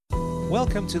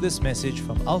Welcome to this message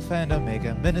from Alpha and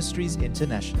Omega Ministries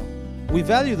International. We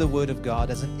value the Word of God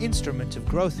as an instrument of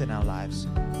growth in our lives,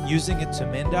 using it to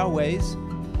mend our ways,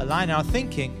 align our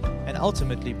thinking, and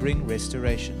ultimately bring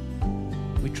restoration.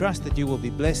 We trust that you will be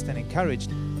blessed and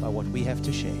encouraged by what we have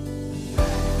to share.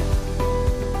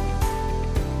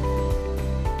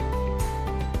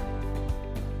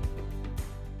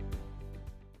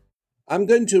 I'm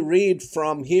going to read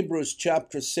from Hebrews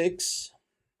chapter 6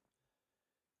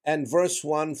 and verse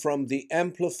 1 from the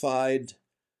Amplified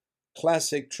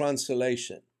Classic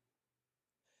Translation.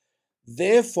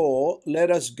 Therefore, let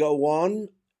us go on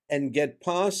and get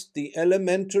past the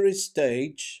elementary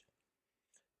stage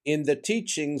in the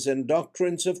teachings and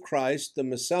doctrines of Christ, the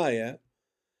Messiah,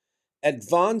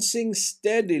 advancing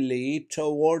steadily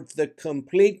toward the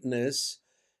completeness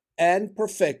and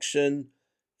perfection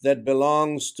that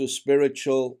belongs to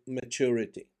spiritual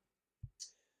maturity.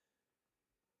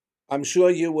 I'm sure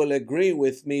you will agree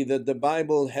with me that the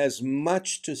Bible has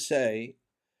much to say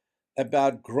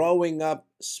about growing up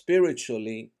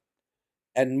spiritually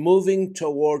and moving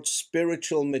towards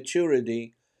spiritual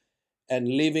maturity and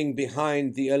leaving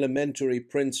behind the elementary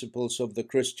principles of the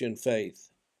Christian faith.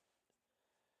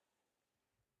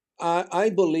 I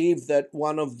believe that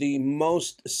one of the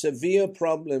most severe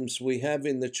problems we have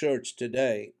in the church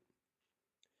today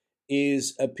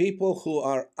is a people who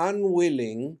are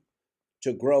unwilling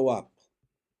to grow up.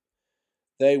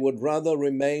 They would rather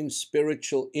remain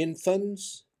spiritual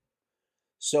infants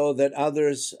so that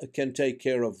others can take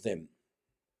care of them.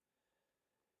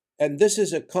 And this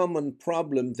is a common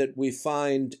problem that we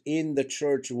find in the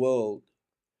church world.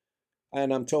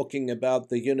 And I'm talking about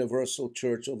the universal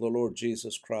church of the Lord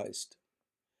Jesus Christ.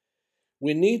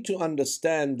 We need to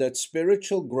understand that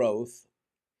spiritual growth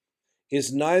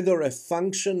is neither a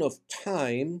function of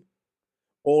time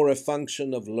or a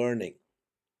function of learning.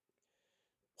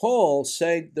 Paul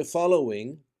said the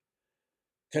following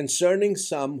concerning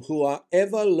some who are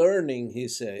ever learning, he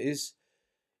says,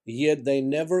 yet they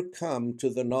never come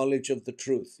to the knowledge of the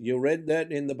truth. You read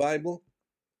that in the Bible?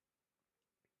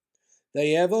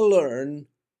 They ever learn,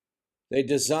 they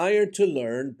desire to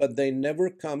learn, but they never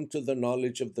come to the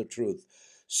knowledge of the truth.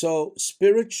 So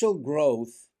spiritual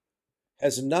growth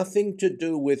has nothing to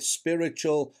do with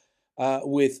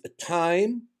with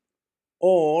time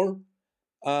or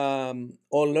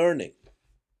learning.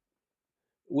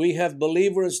 We have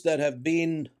believers that have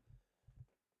been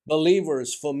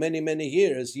believers for many, many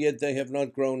years, yet they have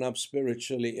not grown up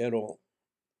spiritually at all.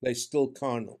 They're still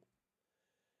carnal.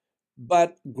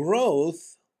 But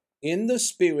growth in the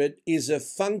Spirit is a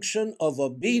function of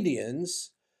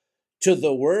obedience to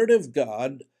the Word of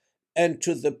God and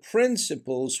to the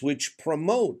principles which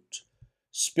promote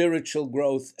spiritual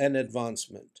growth and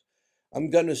advancement. I'm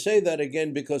going to say that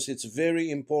again because it's very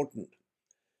important.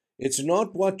 It's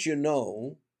not what you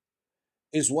know,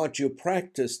 it's what you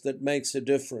practice that makes a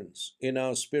difference in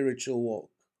our spiritual walk.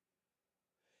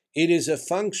 It is a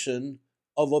function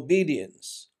of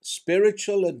obedience.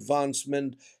 Spiritual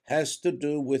advancement has to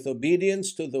do with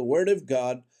obedience to the Word of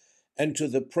God and to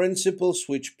the principles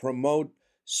which promote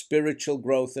spiritual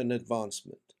growth and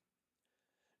advancement.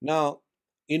 Now,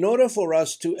 in order for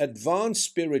us to advance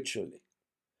spiritually,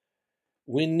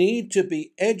 we need to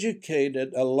be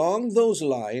educated along those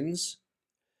lines,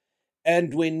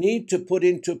 and we need to put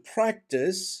into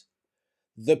practice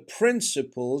the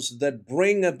principles that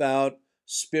bring about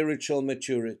spiritual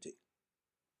maturity.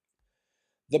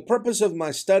 The purpose of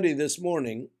my study this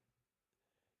morning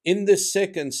in this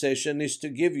second session is to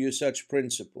give you such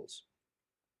principles.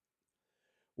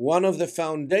 One of the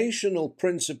foundational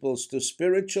principles to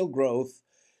spiritual growth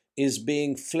is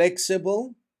being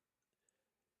flexible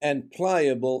and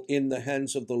pliable in the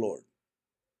hands of the Lord.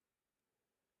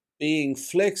 Being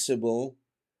flexible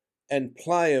and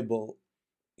pliable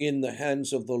in the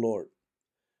hands of the Lord.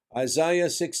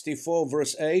 Isaiah 64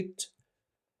 verse 8,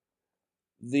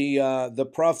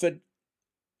 the prophet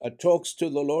talks to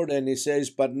the Lord and he says,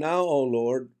 "But now, O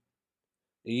Lord,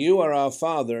 you are our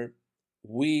Father,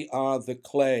 we are the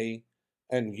clay,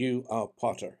 and you are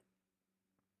potter.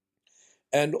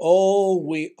 And all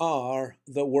we are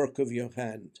the work of your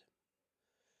hand."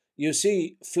 You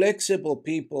see, flexible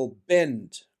people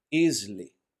bend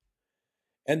easily,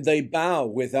 and they bow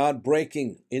without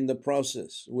breaking in the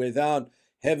process, without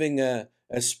having a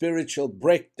spiritual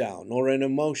breakdown or an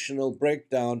emotional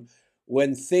breakdown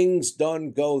when things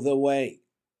don't go the way.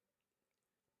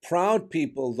 Proud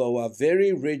people, though, are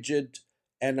very rigid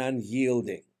and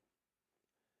unyielding.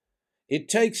 It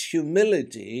takes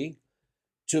humility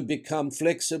to become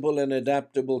flexible and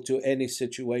adaptable to any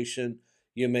situation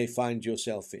you may find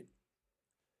yourself in.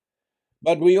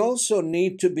 But we also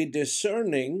need to be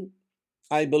discerning,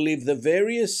 I believe, the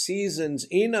various seasons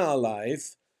in our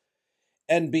life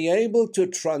and be able to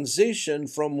transition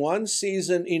from one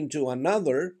season into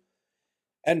another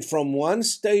and from one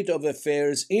state of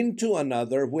affairs into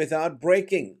another without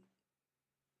breaking.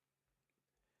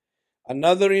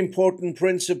 Another important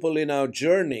principle in our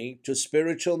journey to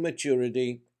spiritual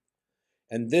maturity,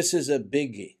 and this is a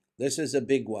biggie, this is a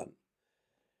big one,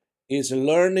 is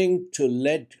learning to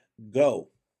let go.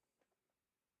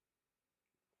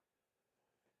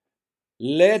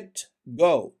 Let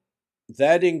go.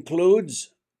 That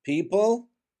includes people,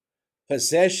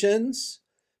 possessions,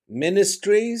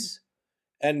 ministries,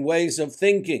 and ways of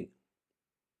thinking.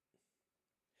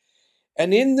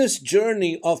 And in this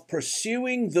journey of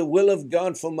pursuing the will of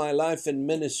God for my life and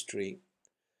ministry,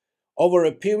 over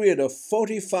a period of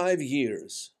 45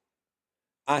 years,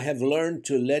 I have learned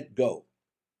to let go.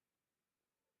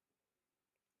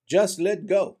 Just let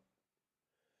go.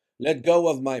 Let go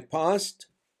of my past.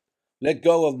 Let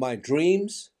go of my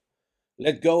dreams.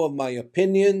 Let go of my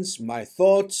opinions, my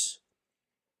thoughts,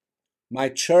 my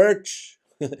church,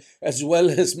 as well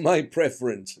as my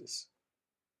preferences.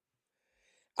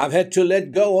 I've had to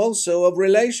let go also of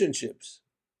relationships,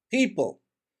 people,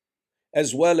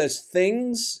 as well as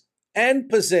things and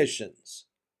possessions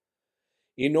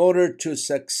in order to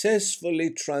successfully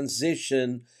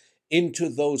transition into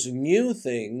those new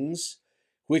things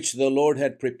which the Lord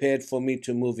had prepared for me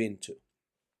to move into.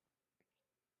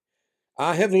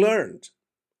 I have learned,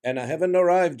 and I haven't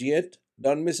arrived yet,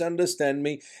 don't misunderstand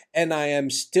me, and I am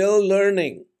still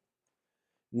learning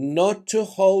not to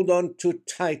hold on too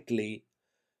tightly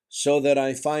so that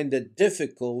I find it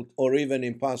difficult or even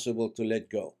impossible to let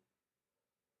go.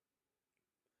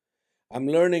 I'm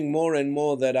learning more and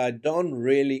more that I don't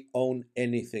really own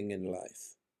anything in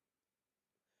life.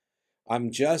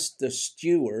 I'm just the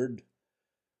steward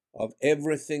of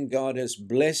everything God has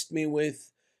blessed me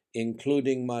with,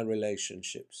 including my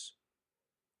relationships.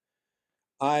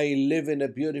 I live in a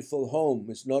beautiful home.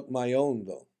 It's not my own,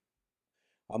 though.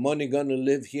 I'm only going to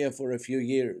live here for a few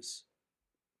years.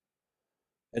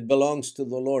 It belongs to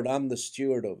the Lord. I'm the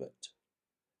steward of it.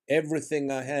 Everything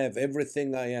I have,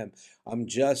 everything I am, I'm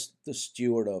just the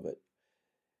steward of it.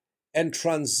 And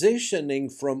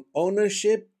transitioning from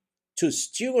ownership to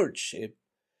stewardship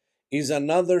is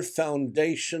another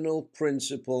foundational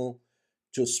principle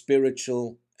to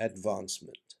spiritual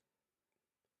advancement.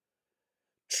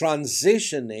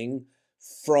 Transitioning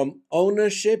from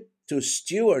ownership to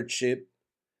stewardship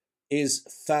is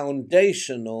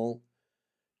foundational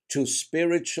to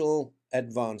spiritual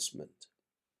advancement.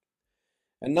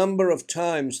 A number of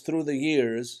times through the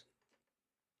years,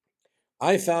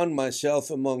 I found myself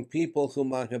among people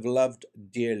whom I have loved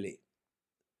dearly,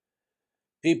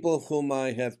 people whom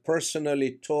I have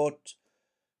personally taught,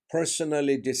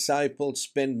 personally discipled,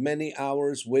 spent many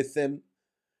hours with them,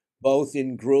 both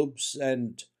in groups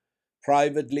and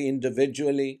privately,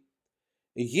 individually.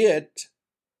 Yet,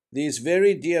 these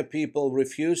very dear people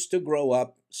refuse to grow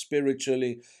up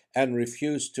spiritually and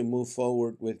refuse to move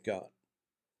forward with God.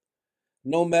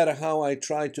 No matter how I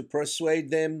tried to persuade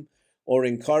them or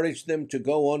encourage them to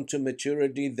go on to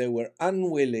maturity, they were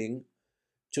unwilling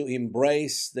to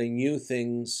embrace the new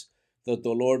things that the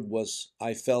Lord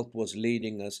I felt was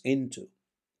leading us into.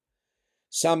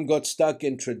 Some got stuck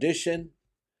in tradition,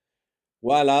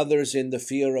 while others in the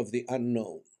fear of the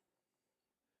unknown.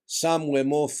 Some were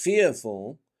more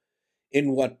fearful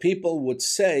in what people would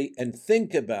say and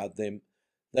think about them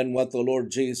than what the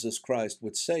Lord Jesus Christ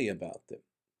would say about them.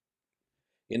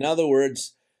 In other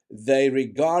words, they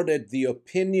regarded the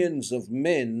opinions of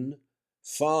men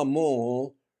far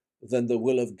more than the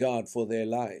will of God for their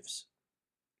lives.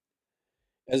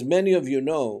 As many of you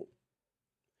know,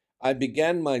 I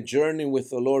began my journey with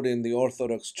the Lord in the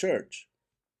Orthodox Church.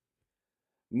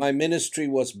 My ministry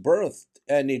was birthed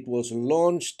and it was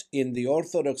launched in the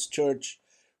Orthodox Church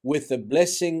with the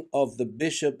blessing of the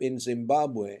bishop in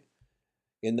Zimbabwe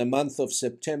in the month of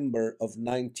September of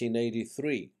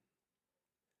 1983.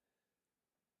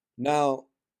 Now,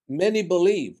 many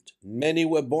believed, many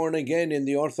were born again in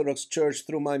the Orthodox Church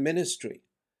through my ministry,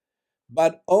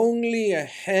 but only a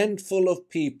handful of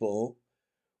people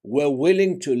were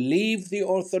willing to leave the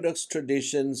Orthodox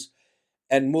traditions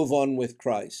and move on with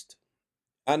Christ.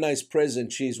 Anna is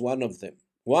present, she's one of them,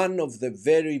 one of the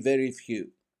very, very few.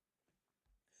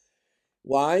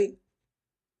 Why?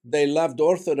 They loved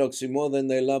orthodoxy more than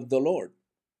they loved the Lord.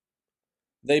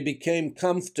 They became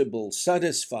comfortable,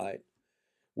 satisfied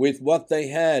with what they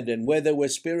had and where they were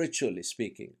spiritually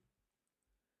speaking.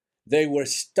 They were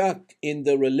stuck in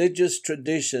the religious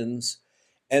traditions,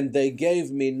 and they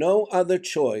gave me no other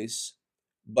choice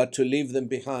but to leave them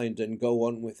behind and go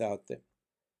on without them.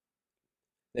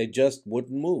 They just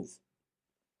wouldn't move.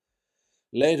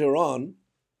 Later on,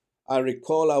 I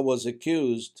recall I was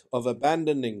accused of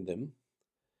abandoning them,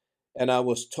 and I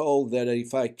was told that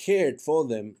if I cared for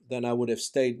them, then I would have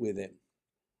stayed with them.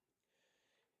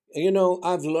 You know,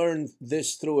 I've learned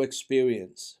this through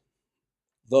experience.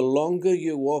 The longer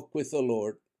you walk with the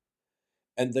Lord,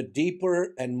 and the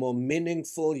deeper and more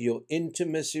meaningful your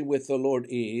intimacy with the Lord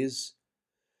is,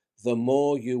 the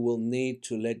more you will need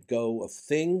to let go of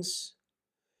things,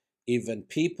 even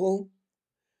people,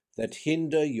 that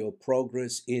hinder your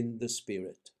progress in the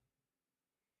Spirit.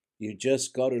 You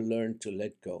just got to learn to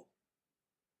let go.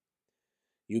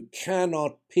 You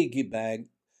cannot piggyback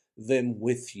them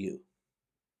with you.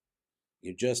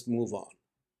 You just move on.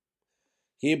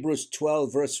 Hebrews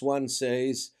 12 verse 1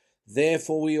 says,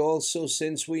 "Therefore we also,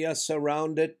 since we are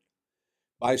surrounded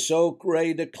by so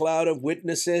great a cloud of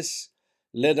witnesses,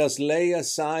 let us lay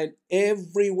aside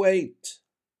every weight,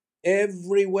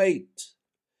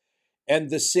 and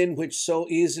the sin which so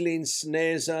easily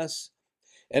ensnares us,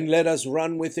 and let us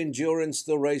run with endurance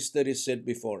the race that is set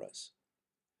before us."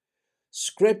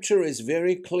 Scripture is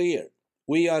very clear.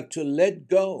 We are to let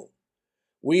go.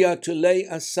 We are to lay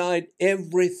aside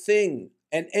everything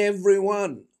and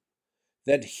everyone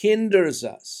that hinders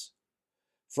us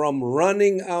from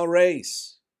running our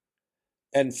race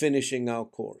and finishing our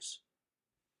course.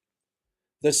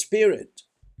 The Spirit.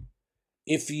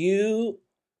 If you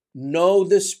know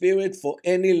the Spirit for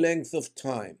any length of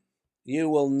time, you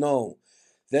will know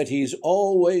that He's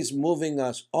always moving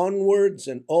us onwards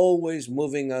and always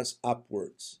moving us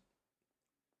upwards,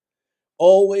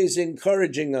 always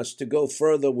encouraging us to go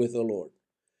further with the Lord,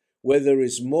 where there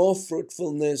is more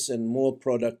fruitfulness and more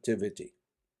productivity.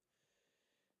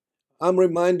 I'm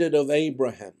reminded of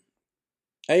Abraham.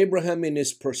 Abraham, in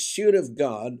his pursuit of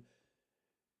God,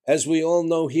 as we all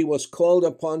know, he was called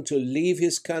upon to leave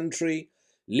his country,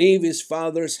 leave his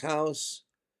father's house,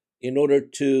 in order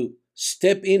to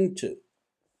step into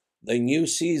the new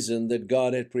season that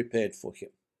God had prepared for him.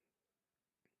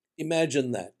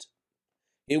 Imagine that.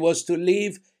 He was to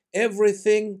leave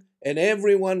everything and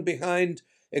everyone behind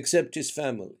except his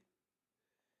family.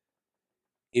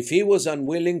 If he was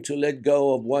unwilling to let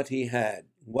go of what he had,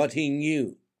 what he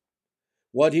knew,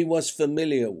 what he was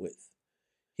familiar with,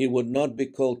 he would not be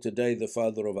called today the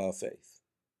father of our faith.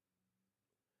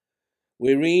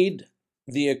 We read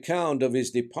the account of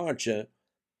his departure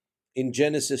in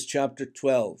Genesis chapter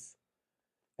 12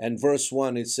 and verse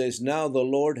 1. It says, "Now the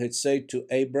Lord had said to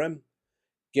Abram,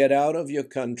 get out of your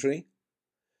country,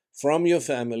 from your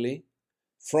family,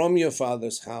 from your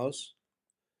father's house."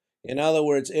 In other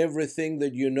words, everything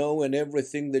that you know and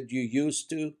everything that you used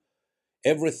to,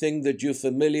 everything that you're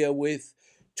familiar with,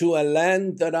 to a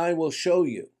land that I will show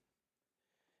you.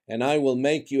 And I will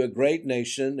make you a great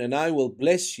nation, and I will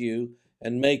bless you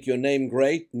and make your name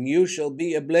great, and you shall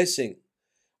be a blessing.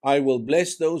 I will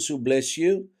bless those who bless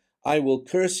you. I will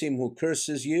curse him who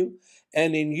curses you,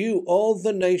 and in you all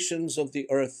the nations of the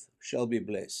earth shall be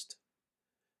blessed.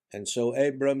 And so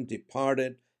Abram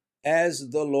departed as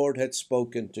the Lord had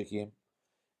spoken to him,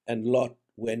 and Lot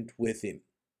went with him.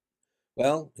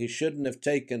 Well, he shouldn't have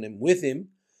taken him with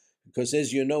him, because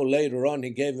as you know, later on he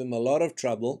gave him a lot of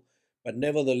trouble, but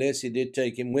nevertheless he did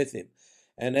take him with him.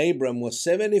 And Abram was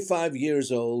 75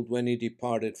 years old when he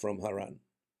departed from Haran.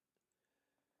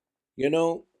 You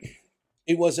know,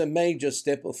 it was a major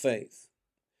step of faith.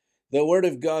 The Word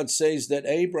of God says that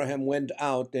Abraham went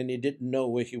out and he didn't know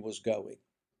where he was going.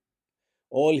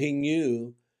 All he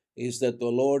knew is that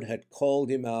the Lord had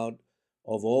called him out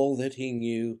of all that he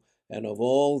knew and of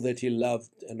all that he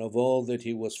loved and of all that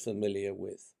he was familiar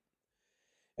with.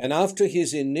 And after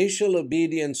his initial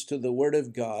obedience to the Word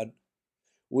of God,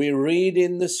 we read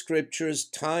in the Scriptures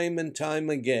time and time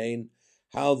again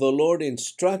how the Lord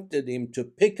instructed him to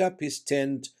pick up his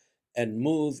tent and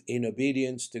move in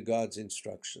obedience to God's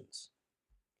instructions.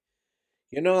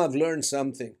 You know, I've learned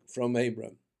something from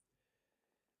Abram,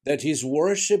 that his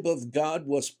worship of God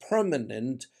was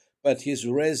permanent, but his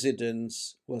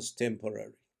residence was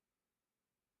temporary.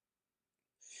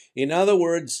 In other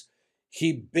words,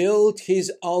 he built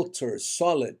his altar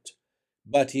solid,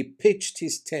 but he pitched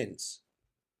his tents,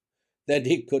 that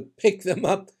he could pick them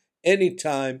up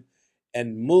anytime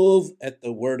and move at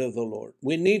the word of the Lord.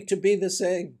 We need to be the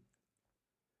same.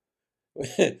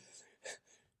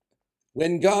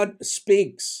 When God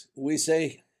speaks, we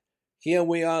say, "Here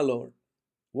we are, Lord.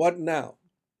 What now?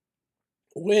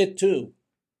 Where to?"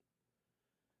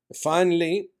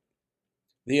 Finally,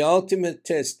 the ultimate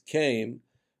test came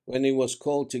when he was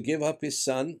called to give up his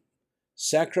son,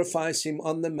 sacrifice him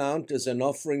on the mount as an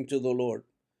offering to the Lord.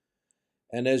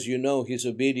 And as you know, his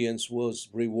obedience was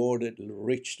rewarded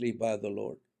richly by the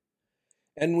Lord.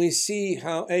 And we see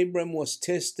how Abram was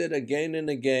tested again and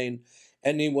again,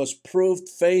 and he was proved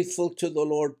faithful to the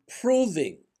Lord,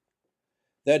 proving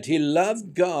that he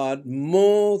loved God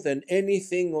more than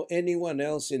anything or anyone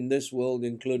else in this world,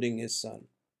 including his son.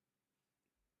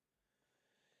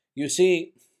 You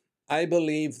see, I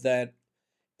believe that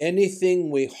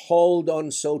anything we hold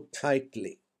on so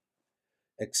tightly,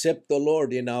 except the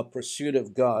Lord in our pursuit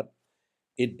of God,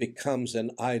 it becomes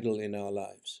an idol in our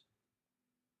lives.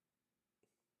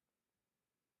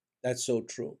 That's so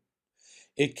true.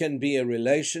 It can be a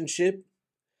relationship,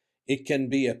 it can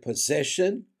be a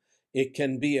possession, it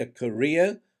can be a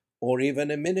career, or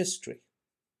even a ministry.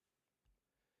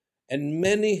 And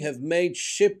many have made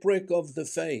shipwreck of the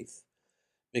faith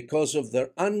because of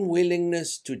their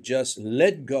unwillingness to just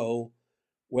let go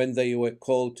when they were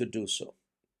called to do so.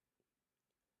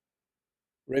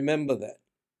 Remember that.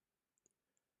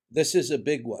 This is a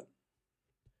big one.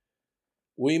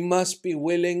 We must be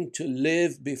willing to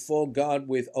live before God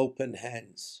with open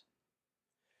hands.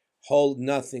 Hold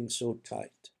nothing so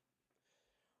tight.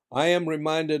 I am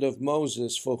reminded of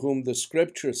Moses, for whom the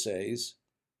scripture says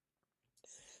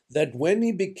that when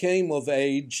he became of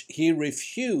age, he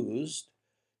refused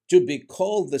to be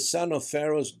called the son of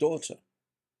Pharaoh's daughter.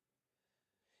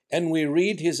 And we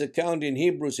read his account in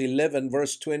Hebrews 11,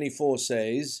 verse 24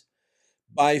 says,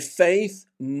 by faith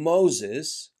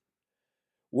Moses,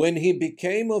 when he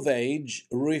became of age,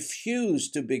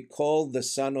 refused to be called the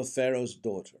son of Pharaoh's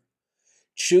daughter,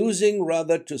 choosing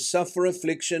rather to suffer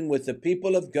affliction with the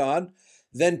people of God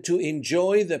than to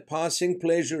enjoy the passing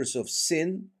pleasures of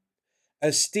sin,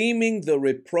 esteeming the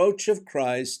reproach of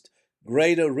Christ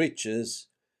greater riches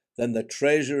than the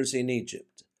treasures in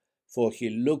Egypt, for he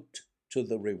looked to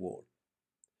the reward.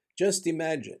 Just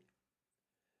imagine.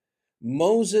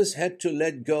 Moses had to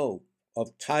let go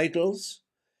of titles,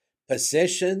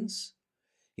 possessions.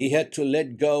 He had to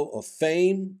let go of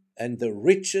fame and the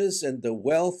riches and the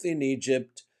wealth in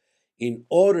Egypt in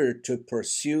order to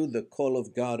pursue the call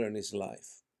of God on his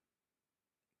life.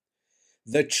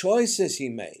 The choices he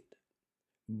made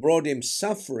brought him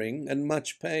suffering and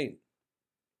much pain.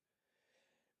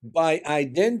 By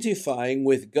identifying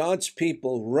with God's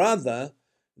people rather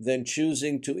than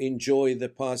choosing to enjoy the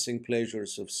passing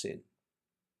pleasures of sin.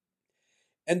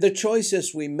 And the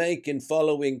choices we make in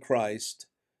following Christ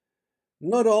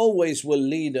not always will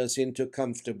lead us into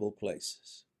comfortable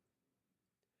places.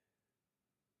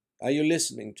 Are you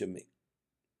listening to me?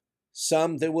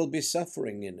 Some, there will be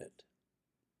suffering in it.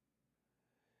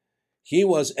 He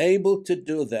was able to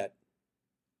do that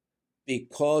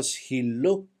because he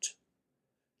looked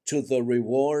to the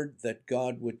reward that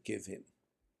God would give him.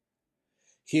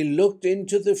 He looked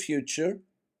into the future,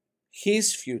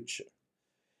 his future,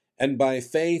 and by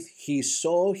faith he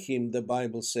saw him, the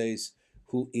Bible says,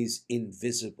 who is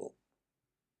invisible.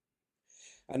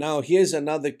 And now here's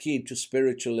another key to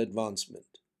spiritual advancement.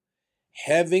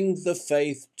 Having the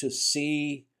faith to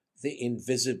see the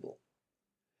invisible.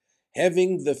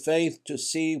 Having the faith to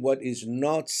see what is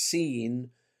not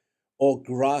seen or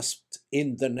grasped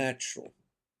in the natural.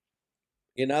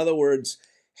 In other words,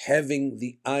 having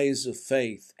the eyes of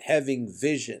faith, having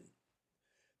vision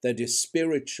that is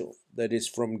spiritual, that is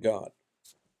from God.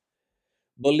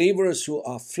 Believers who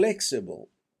are flexible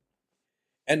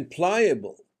and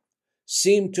pliable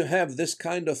seem to have this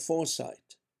kind of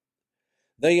foresight.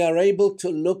 They are able to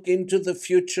look into the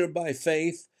future by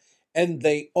faith, and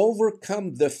they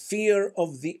overcome the fear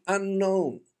of the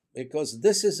unknown, because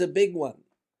this is a big one.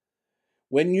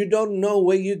 When you don't know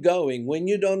where you're going, when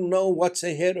you don't know what's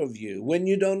ahead of you, when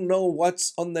you don't know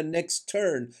what's on the next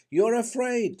turn, you're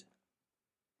afraid.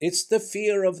 It's the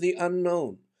fear of the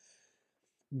unknown.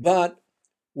 But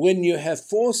when you have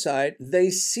foresight, you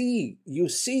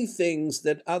see things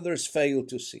that others fail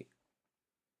to see.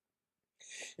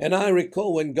 And I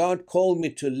recall when God called me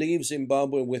to leave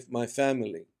Zimbabwe with my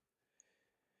family,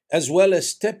 as well as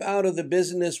step out of the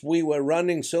business we were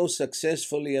running so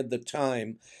successfully at the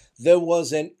time, there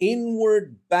was an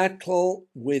inward battle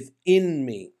within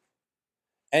me,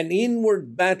 an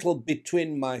inward battle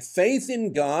between my faith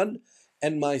in God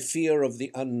and my fear of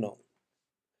the unknown.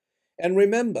 And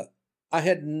remember, I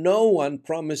had no one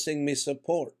promising me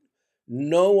support,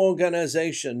 no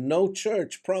organization, no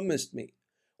church promised me.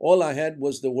 All I had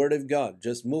was the word of God.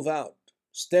 Just move out,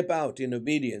 step out in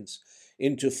obedience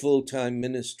into full-time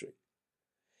ministry.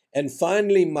 And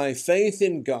finally, my faith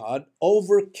in God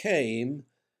overcame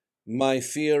my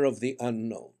fear of the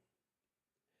unknown.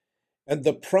 And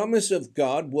the promise of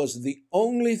God was the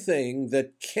only thing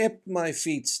that kept my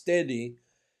feet steady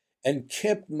and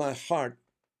kept my heart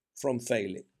from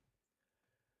failing.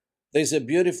 There's a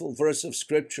beautiful verse of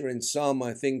scripture in Psalm,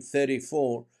 I think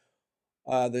 34,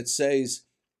 that says,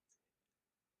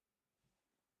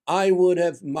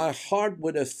 my heart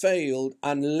would have failed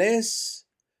unless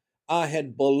I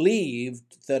had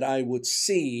believed that I would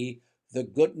see the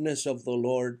goodness of the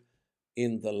Lord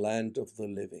in the land of the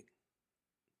living.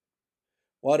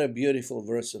 What a beautiful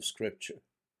verse of scripture.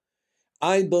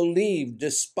 I believed,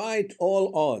 despite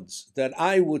all odds, that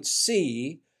I would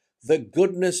see the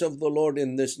goodness of the Lord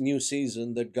in this new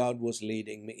season that God was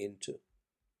leading me into.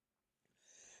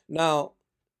 Now,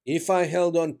 if I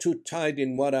held on too tight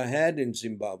in what I had in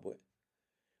Zimbabwe,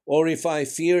 or if I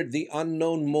feared the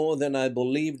unknown more than I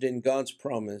believed in God's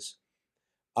promise,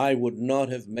 I would not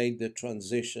have made the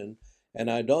transition, and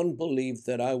I don't believe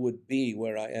that I would be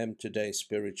where I am today,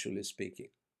 spiritually speaking.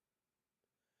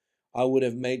 I would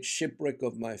have made shipwreck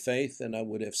of my faith, and I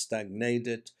would have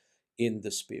stagnated in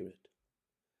the spirit.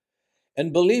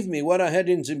 And believe me, what I had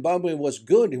in Zimbabwe was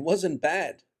good. It wasn't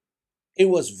bad. It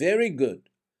was very good.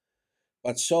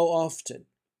 But so often,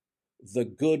 the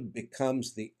good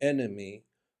becomes the enemy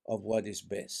of what is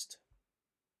best.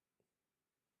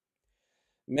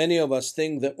 Many of us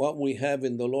think that what we have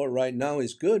in the Lord right now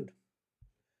is good,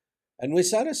 and we're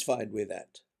satisfied with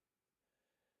that.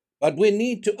 But we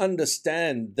need to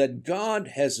understand that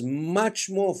God has much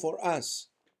more for us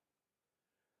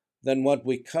than what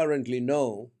we currently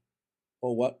know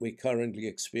or what we currently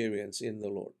experience in the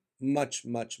Lord. Much,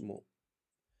 much more.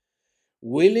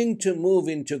 Willing to move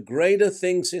into greater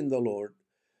things in the Lord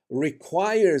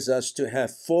requires us to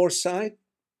have foresight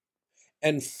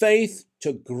and faith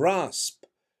to grasp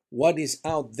what is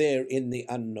out there in the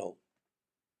unknown.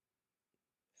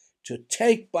 To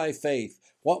take by faith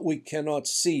what we cannot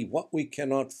see, what we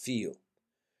cannot feel,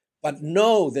 but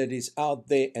know that is out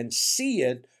there and see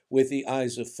it with the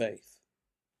eyes of faith.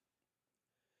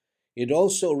 It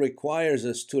also requires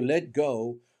us to let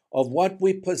go of what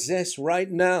we possess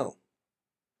right now,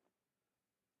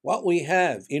 what we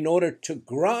have, in order to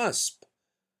grasp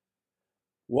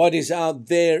what is out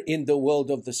there in the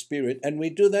world of the Spirit. And we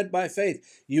do that by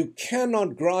faith. You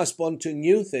cannot grasp onto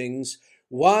new things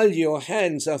while your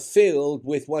hands are filled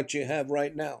with what you have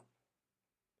right now.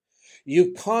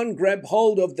 You can't grab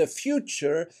hold of the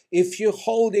future if you're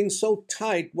holding so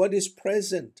tight what is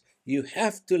present. You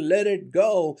have to let it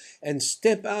go and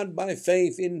step out by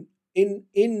faith in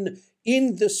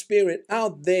the Spirit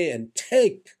out there and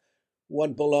take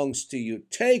what belongs to you.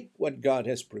 Take what God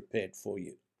has prepared for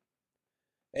you.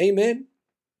 Amen.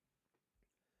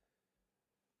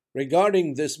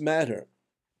 Regarding this matter,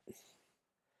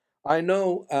 I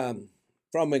know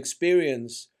from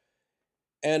experience,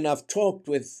 and I've talked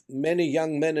with many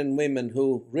young men and women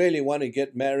who really want to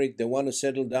get married, they want to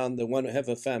settle down, they want to have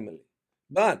a family,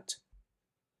 but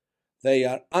they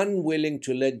are unwilling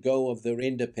to let go of their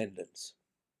independence.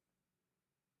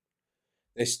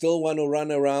 They still want to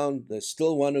run around, they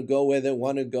still want to go where they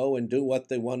want to go and do what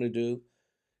they want to do.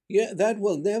 Yeah, that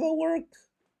will never work.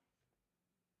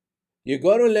 You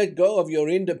got to let go of your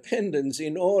independence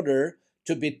in order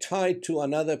to be tied to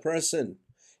another person.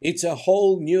 It's a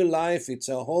whole new life. It's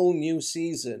a whole new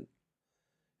season.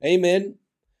 Amen.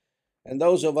 And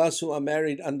those of us who are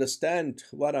married understand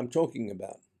what I'm talking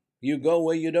about. You go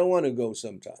where you don't want to go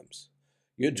sometimes.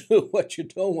 You do what you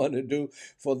don't want to do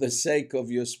for the sake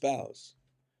of your spouse.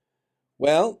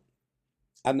 Well,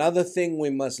 another thing we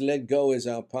must let go is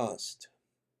our past.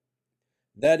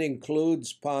 That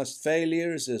includes past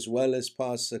failures as well as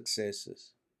past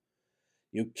successes.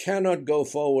 You cannot go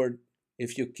forward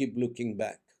if you keep looking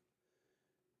back.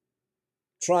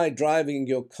 Try driving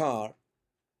your car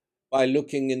by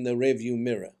looking in the rearview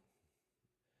mirror.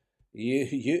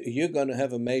 You're going to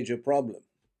have a major problem.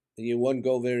 You won't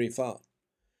go very far.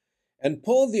 And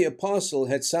Paul the Apostle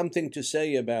had something to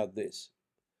say about this.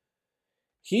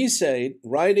 He said,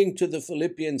 writing to the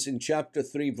Philippians in chapter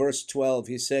 3, verse 12,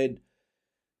 he said,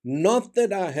 "Not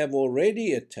that I have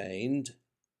already attained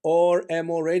or am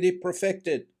already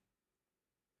perfected."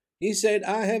 He said,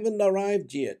 I haven't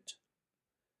arrived yet,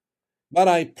 but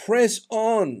I press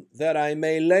on that I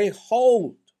may lay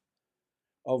hold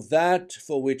of that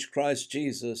for which Christ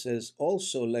Jesus has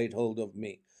also laid hold of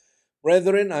me.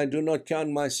 Brethren, I do not count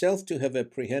myself to have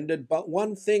apprehended, but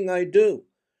one thing I do,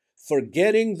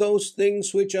 forgetting those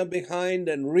things which are behind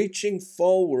and reaching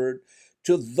forward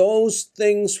to those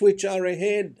things which are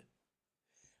ahead.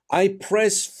 I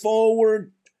press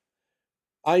forward.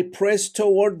 I press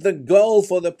toward the goal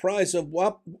for the prize of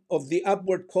the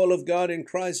upward call of God in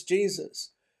Christ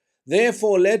Jesus.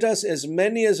 Therefore, let us, as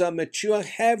many as are mature,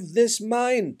 have this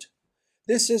mind.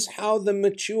 This is how the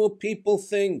mature people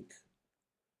think.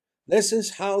 This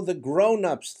is how the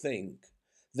grown-ups think.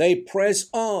 They press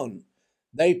on.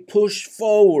 They push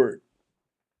forward.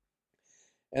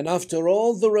 And after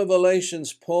all the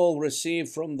revelations Paul received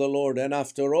from the Lord, and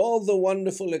after all the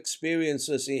wonderful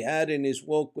experiences he had in his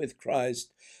walk with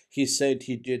Christ, he said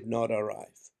he did not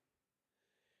arrive.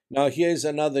 Now here's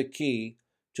another key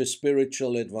to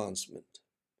spiritual advancement.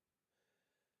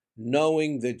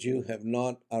 Knowing that you have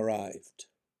not arrived.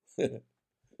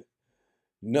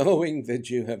 Knowing that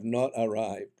you have not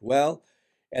arrived. Well,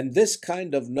 and this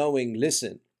kind of knowing,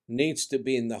 listen, needs to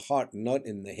be in the heart, not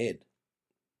in the head.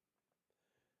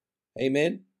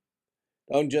 Amen?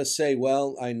 Don't just say,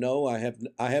 well, I know I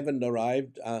haven't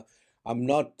arrived. I'm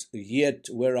not yet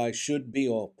where I should be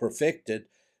or perfected.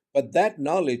 But that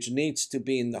knowledge needs to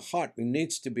be in the heart. It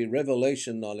needs to be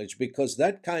revelation knowledge, because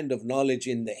that kind of knowledge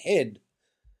in the head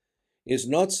is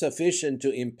not sufficient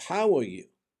to empower you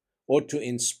or to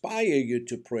inspire you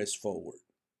to press forward.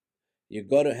 You've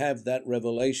got to have that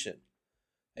revelation.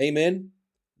 Amen?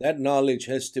 That knowledge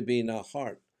has to be in our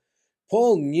heart.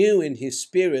 Paul knew in his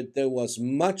spirit there was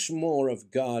much more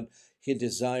of God he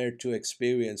desired to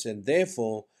experience, and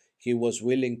therefore he was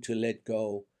willing to let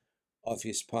go of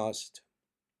his past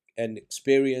and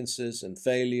experiences and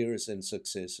failures and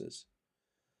successes.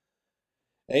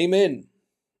 Amen.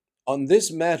 On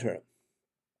this matter,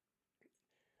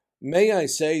 may I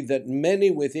say that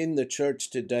many within the church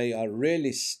today are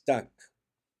really stuck.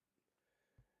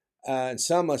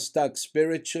 Some are stuck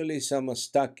spiritually, some are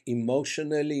stuck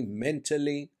emotionally,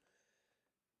 mentally,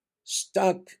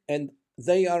 stuck, and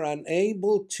they are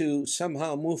unable to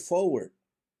somehow move forward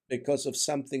because of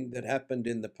something that happened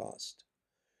in the past.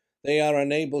 They are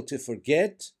unable to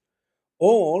forget,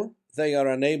 or they are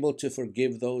unable to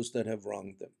forgive those that have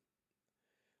wronged them.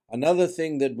 Another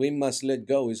thing that we must let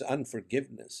go is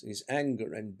unforgiveness, is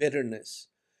anger and bitterness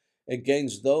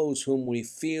against those whom we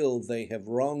feel they have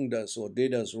wronged us or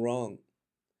did us wrong.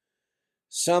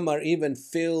 Some are even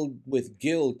filled with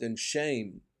guilt and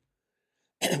shame,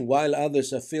 while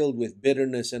others are filled with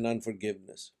bitterness and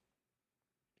unforgiveness.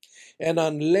 And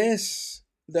unless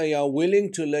they are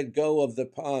willing to let go of the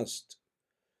past,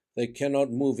 they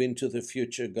cannot move into the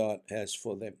future God has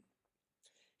for them.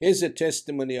 Here's a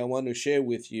testimony I want to share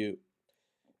with you.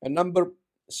 A number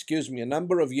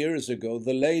of years ago,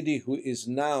 the lady who is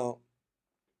now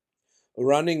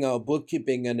running our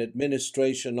bookkeeping and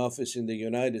administration office in the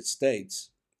United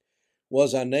States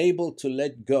was unable to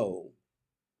let go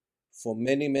for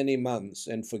many, many months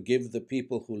and forgive the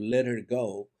people who let her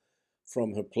go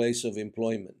from her place of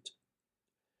employment.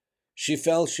 She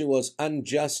felt she was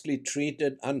unjustly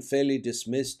treated, unfairly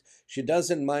dismissed. She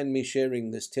doesn't mind me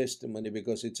sharing this testimony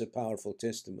because it's a powerful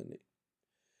testimony.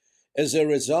 As a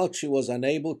result, she was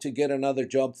unable to get another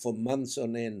job for months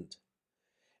on end,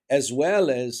 as well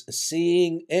as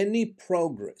seeing any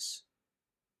progress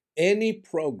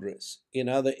in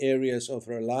other areas of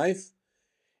her life,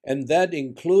 and that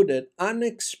included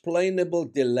unexplainable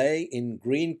delay in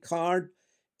green card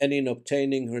and in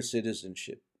obtaining her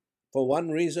citizenship. For one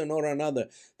reason or another,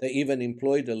 they even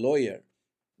employed a lawyer.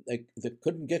 They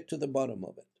couldn't get to the bottom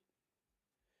of it.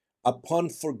 Upon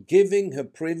forgiving her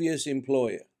previous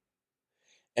employer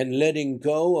and letting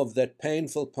go of that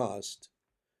painful past,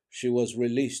 she was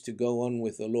released to go on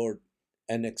with the Lord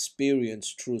and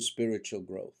experience true spiritual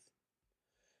growth.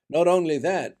 Not only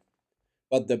that,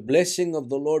 but the blessing of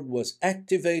the Lord was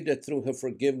activated through her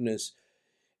forgiveness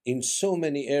in so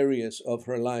many areas of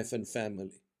her life and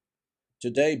family.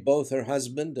 Today, both her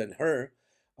husband and her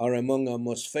are among our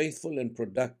most faithful and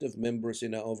productive members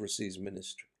in our overseas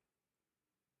ministry.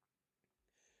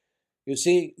 You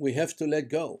see, we have to let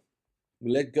go.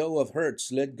 Let go of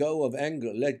hurts, let go of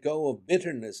anger, let go of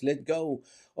bitterness, let go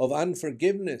of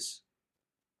unforgiveness.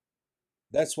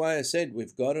 That's why I said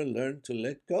we've got to learn to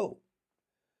let go.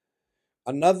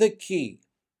 Another key,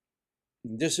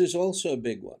 this is also a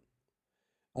big one,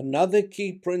 another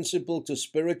key principle to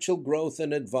spiritual growth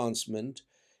and advancement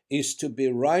is to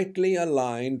be rightly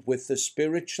aligned with the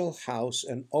spiritual house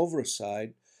and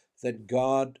oversight that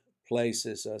God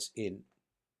places us in.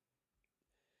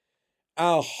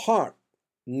 Our heart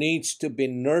needs to be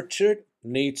nurtured,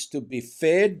 needs to be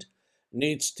fed,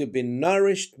 needs to be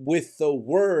nourished with the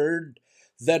word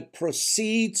that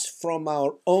proceeds from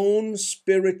our own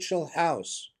spiritual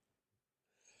house,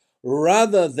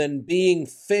 rather than being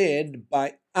fed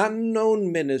by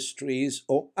unknown ministries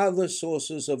or other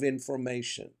sources of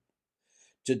information.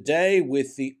 Today,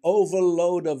 with the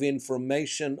overload of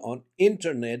information on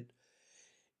internet,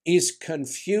 is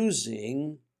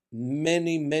confusing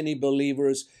many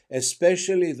believers,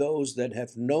 especially those that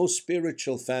have no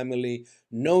spiritual family,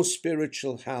 no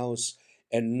spiritual house,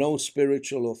 and no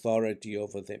spiritual authority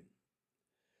over them.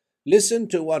 Listen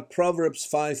to what Proverbs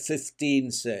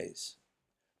 5:15 says.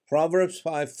 Proverbs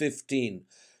 5:15,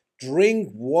 drink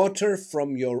water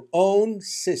from your own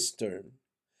cistern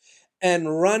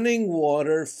and running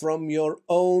water from your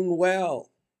own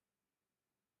well.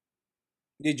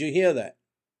 Did you hear that?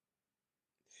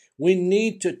 We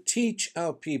need to teach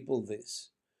our people this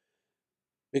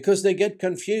because they get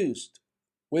confused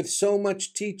with so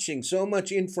much teaching, so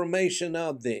much information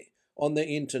out there on the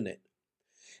internet.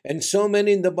 And so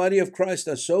many in the body of Christ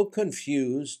are so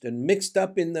confused and mixed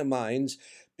up in their minds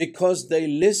because they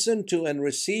listen to and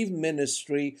receive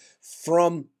ministry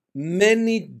from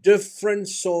many different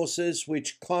sources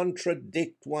which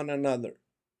contradict one another.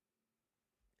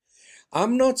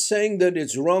 I'm not saying that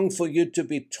it's wrong for you to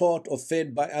be taught or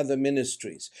fed by other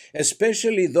ministries,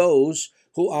 especially those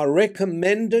who are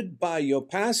recommended by your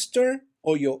pastor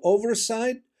or your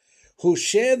oversight, who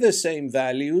share the same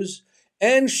values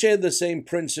and share the same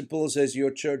principles as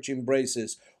your church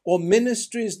embraces, or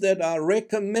ministries that are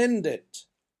recommended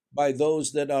by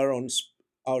those that are on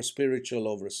our spiritual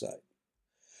oversight.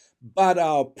 But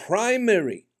our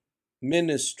primary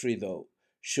ministry, though,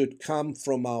 should come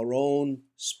from our own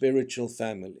spiritual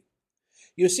family.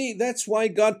 You see, that's why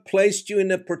God placed you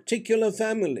in a particular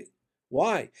family.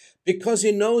 Why? Because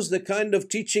He knows the kind of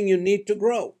teaching you need to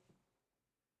grow.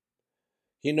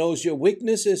 He knows your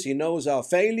weaknesses, He knows our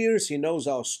failures, He knows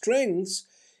our strengths,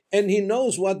 and He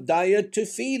knows what diet to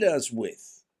feed us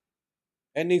with.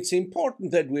 And it's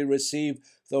important that we receive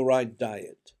the right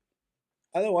diet.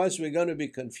 Otherwise, we're going to be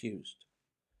confused.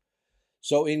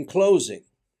 So in closing,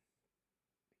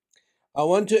 I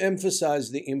want to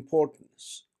emphasize the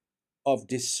importance of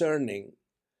discerning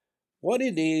what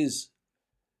it is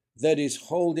that is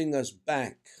holding us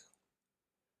back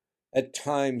at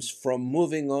times from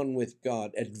moving on with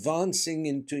God, advancing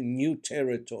into new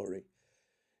territory,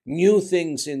 new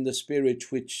things in the Spirit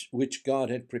which God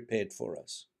had prepared for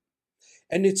us.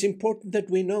 And it's important that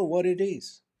we know what it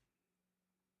is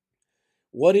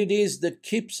that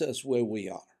keeps us where we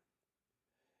are.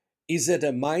 Is it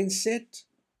a mindset?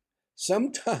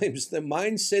 Sometimes the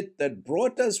mindset that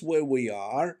brought us where we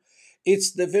are,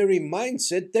 it's the very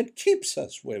mindset that keeps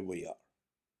us where we are.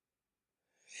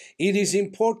 It is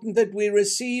important that we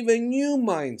receive a new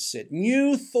mindset,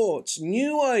 new thoughts,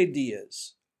 new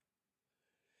ideas.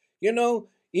 You know,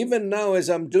 even now as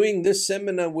I'm doing this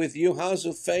seminar with you, House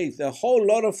of Faith, a whole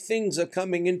lot of things are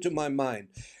coming into my mind.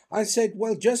 I said,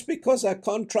 well, just because I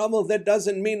can't travel, that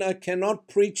doesn't mean I cannot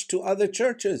preach to other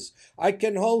churches. I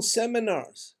can hold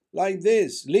seminars like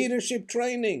this, leadership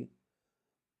training.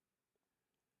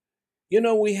 You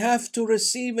know, we have to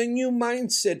receive a new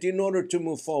mindset in order to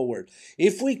move forward.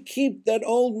 If we keep that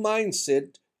old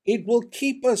mindset, it will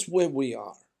keep us where we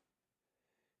are.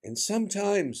 And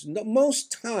sometimes,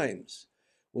 most times,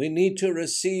 we need to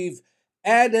receive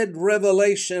added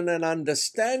revelation and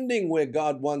understanding where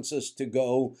God wants us to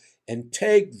go and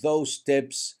take those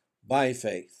steps by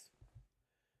faith.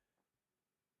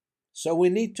 So we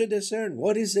need to discern,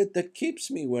 what is it that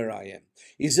keeps me where I am?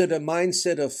 Is it a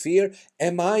mindset of fear?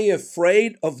 Am I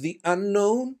afraid of the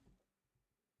unknown?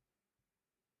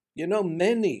 You know,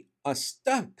 many are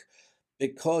stuck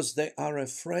because they are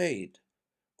afraid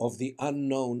of the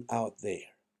unknown out there.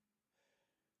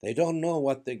 They don't know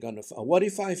what they're going to find. What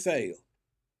if I fail?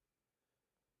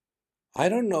 I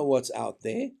don't know what's out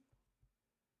there.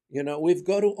 You know, we've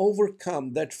got to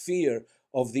overcome that fear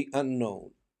of the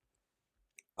unknown.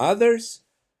 Others,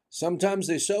 sometimes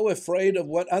they're so afraid of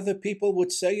what other people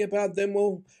would say about them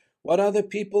or what other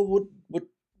people would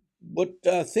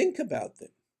think about them.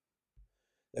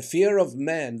 The fear of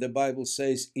man, the Bible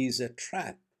says, is a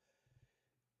trap.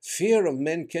 Fear of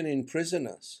men can imprison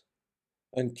us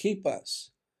and keep us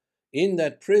in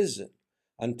that prison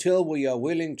until we are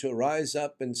willing to rise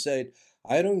up and say,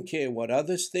 I don't care what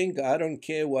others think. I don't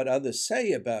care what others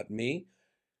say about me.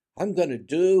 I'm going to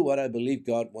do what I believe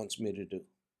God wants me to do.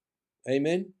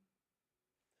 Amen?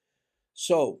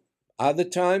 So, other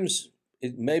times,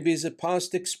 it maybe is a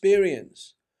past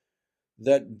experience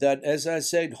that, as I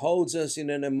said, holds us in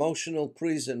an emotional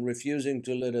prison, refusing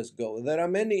to let us go. There are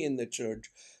many in the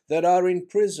church that are in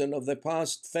prison of the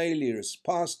past failures,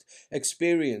 past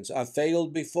experience. I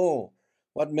failed before.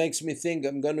 What makes me think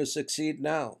I'm going to succeed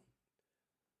now?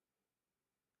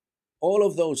 All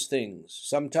of those things.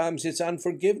 Sometimes it's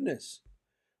unforgiveness.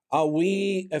 Are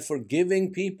we a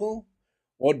forgiving people?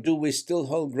 Or do we still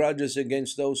hold grudges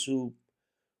against those who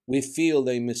we feel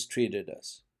they mistreated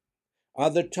us?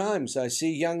 Other times I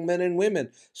see young men and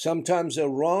women, sometimes a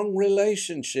wrong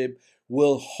relationship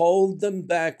will hold them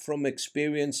back from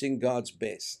experiencing God's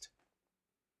best.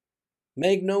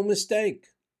 Make no mistake.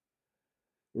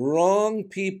 Wrong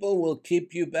people will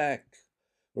keep you back.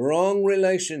 Wrong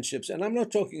relationships. And I'm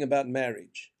not talking about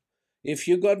marriage. If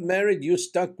you got married, you're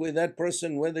stuck with that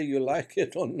person whether you like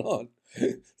it or not.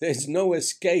 There's no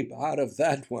escape out of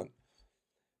that one.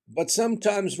 But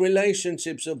sometimes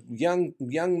relationships of young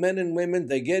men and women,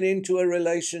 they get into a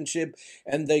relationship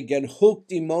and they get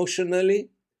hooked emotionally,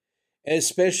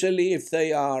 especially if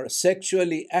they are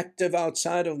sexually active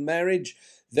outside of marriage.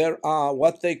 There are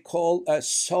what they call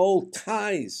soul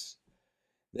ties.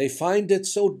 They find it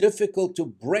so difficult to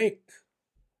break,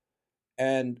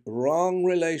 and wrong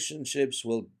relationships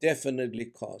will definitely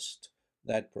cost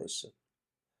that person.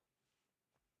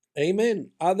 Amen.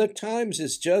 Other times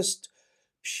it's just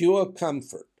pure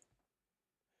comfort.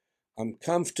 I'm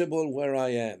comfortable where I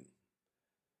am.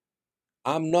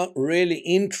 I'm not really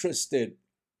interested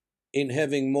in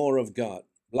having more of God.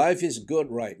 Life is good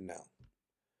right now.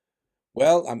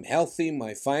 Well, I'm healthy,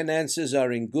 my finances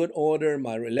are in good order,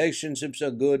 my relationships are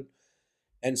good,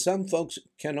 and some folks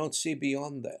cannot see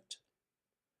beyond that.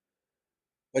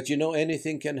 But you know,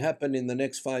 anything can happen in the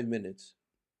next 5 minutes.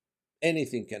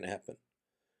 Anything can happen.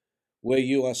 Where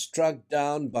you are struck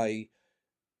down by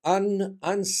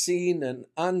unseen and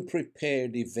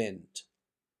unprepared event.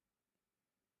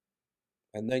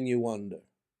 And then you wonder,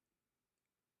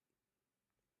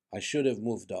 I should have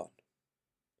moved on.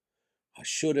 I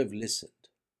should have listened.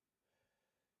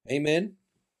 Amen.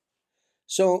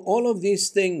 So all of these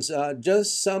things are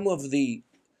just some of the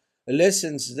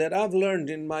lessons that I've learned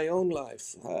in my own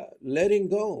life. Letting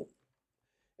go.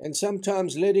 And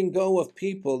sometimes letting go of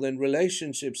people and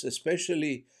relationships,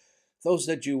 especially those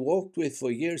that you walked with for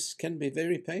years, can be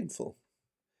very painful.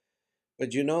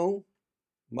 But you know,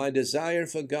 my desire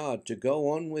for God, to go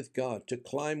on with God, to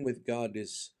climb with God,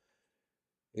 it's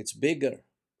bigger,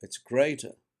 it's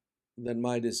greater than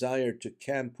my desire to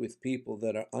camp with people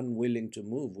that are unwilling to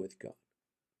move with God.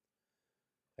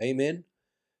 Amen?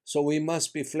 So we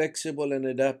must be flexible and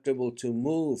adaptable to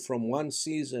move from one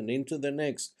season into the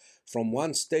next, from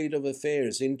one state of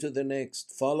affairs into the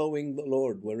next, following the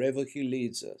Lord wherever He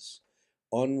leads us,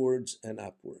 onwards and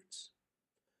upwards.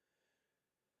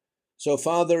 So,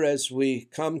 Father, as we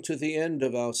come to the end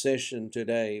of our session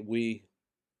today, we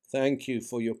thank You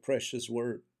for Your precious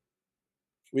word.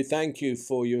 We thank You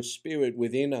for Your Spirit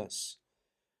within us,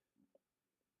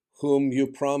 whom You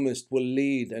promised will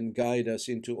lead and guide us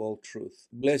into all truth.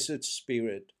 Blessed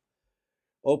Spirit,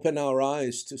 open our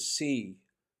eyes to see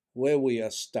where we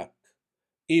are stuck,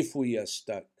 if we are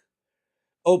stuck.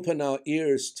 Open our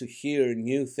ears to hear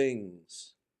new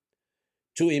things,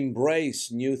 to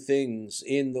embrace new things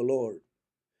in the Lord,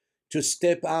 to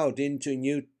step out into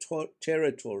new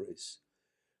territories,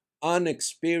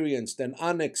 unexperienced and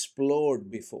unexplored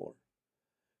before.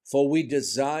 For we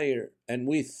desire and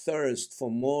we thirst for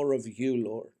more of You,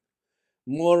 Lord,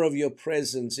 more of Your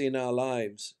presence in our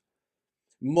lives,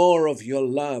 more of Your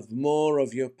love, more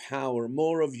of Your power,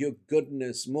 more of Your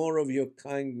goodness, more of Your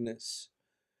kindness.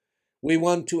 We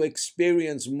want to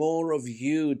experience more of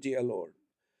You, dear Lord,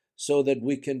 so that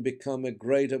we can become a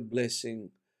greater blessing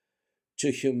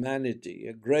to humanity,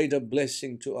 a greater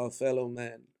blessing to our fellow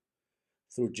man,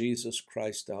 through Jesus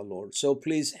Christ our Lord. So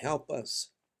please help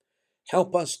us.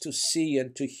 Help us to see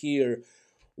and to hear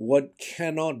what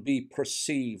cannot be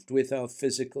perceived with our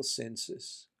physical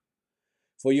senses.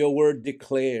 For Your word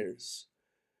declares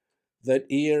that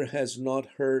ear has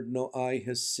not heard, nor eye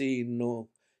has seen, nor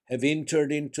have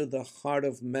entered into the heart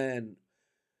of man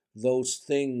those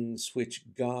things which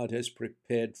God has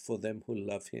prepared for them who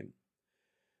love Him.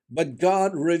 But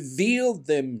God revealed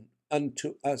them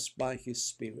unto us by His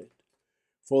Spirit.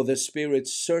 For the Spirit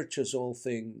searches all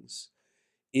things,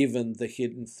 even the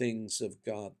hidden things of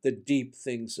God, the deep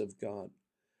things of God.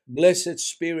 Blessed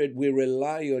Spirit, we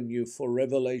rely on You for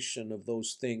revelation of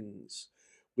those things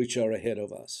which are ahead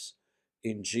of us.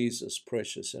 In Jesus'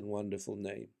 precious and wonderful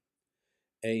name.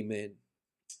 Amen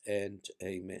and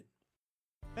amen.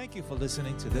 Thank you for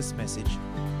listening to this message.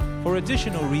 For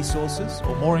additional resources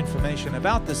or more information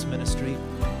about this ministry,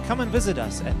 come and visit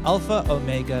us at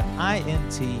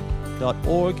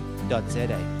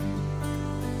alphaomegaint.org.za.